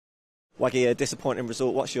Waggy, a disappointing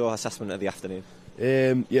result. What's your assessment of the afternoon?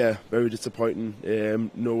 Yeah, very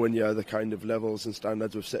disappointing. Nowhere near the kind of levels and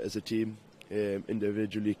standards we've set as a team,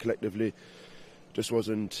 individually, collectively. Just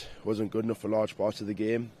wasn't good enough for large parts of the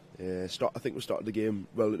game. I think we started the game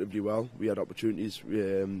relatively well. We had opportunities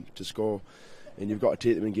to score, and you've got to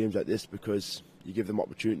take them in games like this because you give them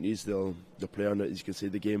opportunities, they'll play on it. As you can see,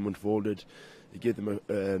 the game unfolded. You give them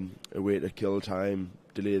a way to kill time,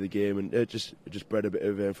 delay the game, and it just bred a bit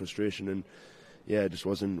of frustration. And yeah, it just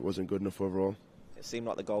wasn't good enough overall. It seemed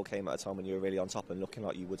like the goal came at a time when you were really on top and looking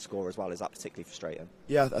like you would score as well. Is that particularly frustrating?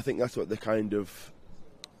 Yeah, I think that's what the kind of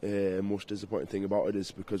most disappointing thing about it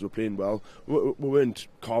is, because we're playing well. We weren't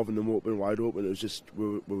carving them open, wide open. It was just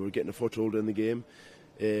we were getting a foothold in the game,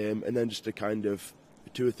 and then just a kind of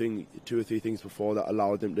two or three things before that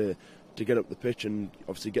allowed them to get up the pitch and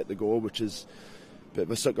obviously get the goal, which is a bit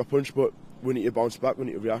of a sucker punch. But we need to bounce back. We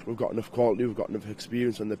need to react. We've got enough quality. We've got enough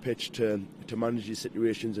experience on the pitch to manage these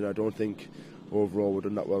situations, and I don't think overall we've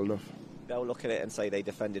done that well enough. They'll look at it and say they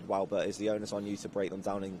defended well, but is the onus on you to break them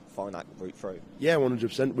down and find that route through? Yeah,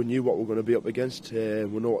 100%. We knew what we're going to be up against. We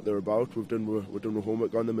know what they're about. We've done our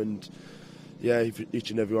homework on them, and yeah,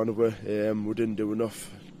 each and every one of them, we didn't do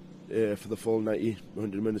enough for the full 90,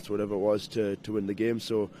 100 minutes, whatever it was, to win the game.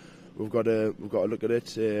 So we've got to look at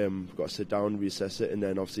it. We've got to sit down, reassess it, and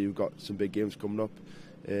then obviously we've got some big games coming up.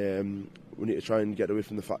 We need to try and get away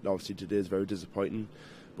from the fact that obviously today is very disappointing.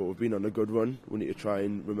 But we've been on a good run. We need to try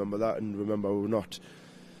and remember that, and remember we're not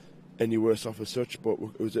any worse off as such. But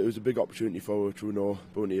it was a big opportunity for us, we know.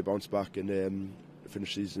 But we need to bounce back and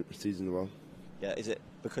finish season well. Yeah, is it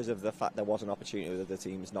because of the fact there was an opportunity that the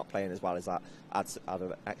team's not playing as well as that adds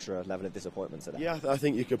an extra level of disappointment today? Yeah, I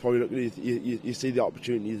think you could probably look at it. You see the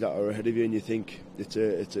opportunities that are ahead of you, and you think it's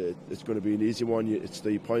going to be an easy one. It's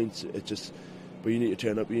 3 points. But you need to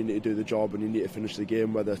turn up, you need to do the job, and you need to finish the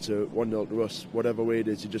game, whether it's a 1-0 to us, whatever way it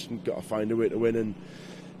is. You just got to find a way to win. And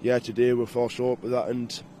yeah, today we'll fall short with that,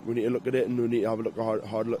 and we need to look at it, and we need to have a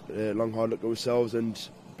hard look at ourselves and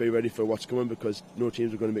be ready for what's coming, because no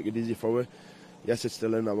teams are going to make it easy for us. Yes, it's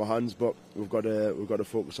still in our hands, but we've got to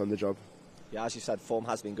focus on the job. Yeah, as you said, form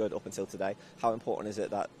has been good up until today. How important is it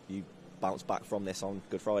that you bounce back from this on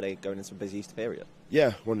Good Friday, going into a busy Easter period?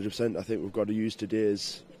 Yeah, 100%. I think we've got to use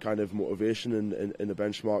today's kind of motivation and a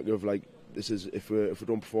benchmark of, like, this is if we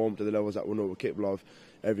don't perform to the levels that we know we're capable of,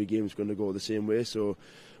 every game's going to go the same way. So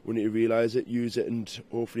we need to realise it, use it, and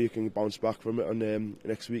hopefully you can bounce back from it on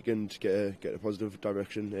next week and get a positive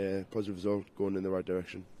direction, positive result going in the right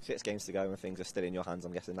direction. 6 games to go and things are still in your hands.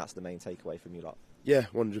 I'm guessing that's the main takeaway from you lot. Yeah,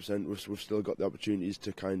 100%. We've still got the opportunities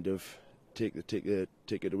to kind of take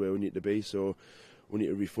it away we need to be. So we need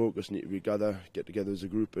to refocus, need to regather, get together as a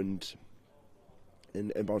group, and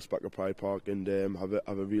bounce back at Pride Park and have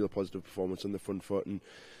a real positive performance on the front foot, and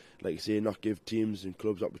like you say, not give teams and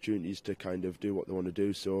clubs opportunities to kind of do what they want to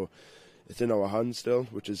do. So it's in our hands still,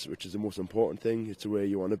 which is the most important thing. It's where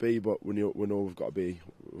you want to be, but we know we've got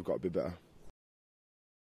to be better.